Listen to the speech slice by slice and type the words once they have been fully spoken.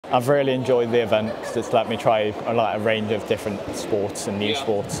I've really enjoyed the event because it's let me try a range of different sports and new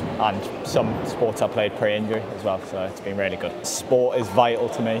sports, and some sports I played pre-injury as well, so it's been really good. Sport is vital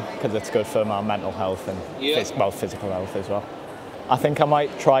to me because it's good for my mental health and physical health as well. I think I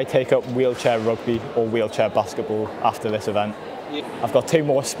might try take up wheelchair rugby or wheelchair basketball after this event. I've got 2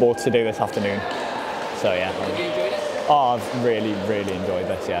 more sports to do this afternoon, so yeah. Have you enjoyed it? Oh, I've really enjoyed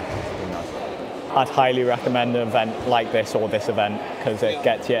this, yeah. It's been nice. I'd highly recommend an event like this or this event because it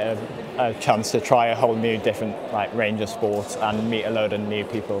gets you a chance to try a whole new different range of sports and meet a load of new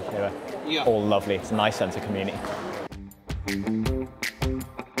people who are all lovely. It's a nice sense of community.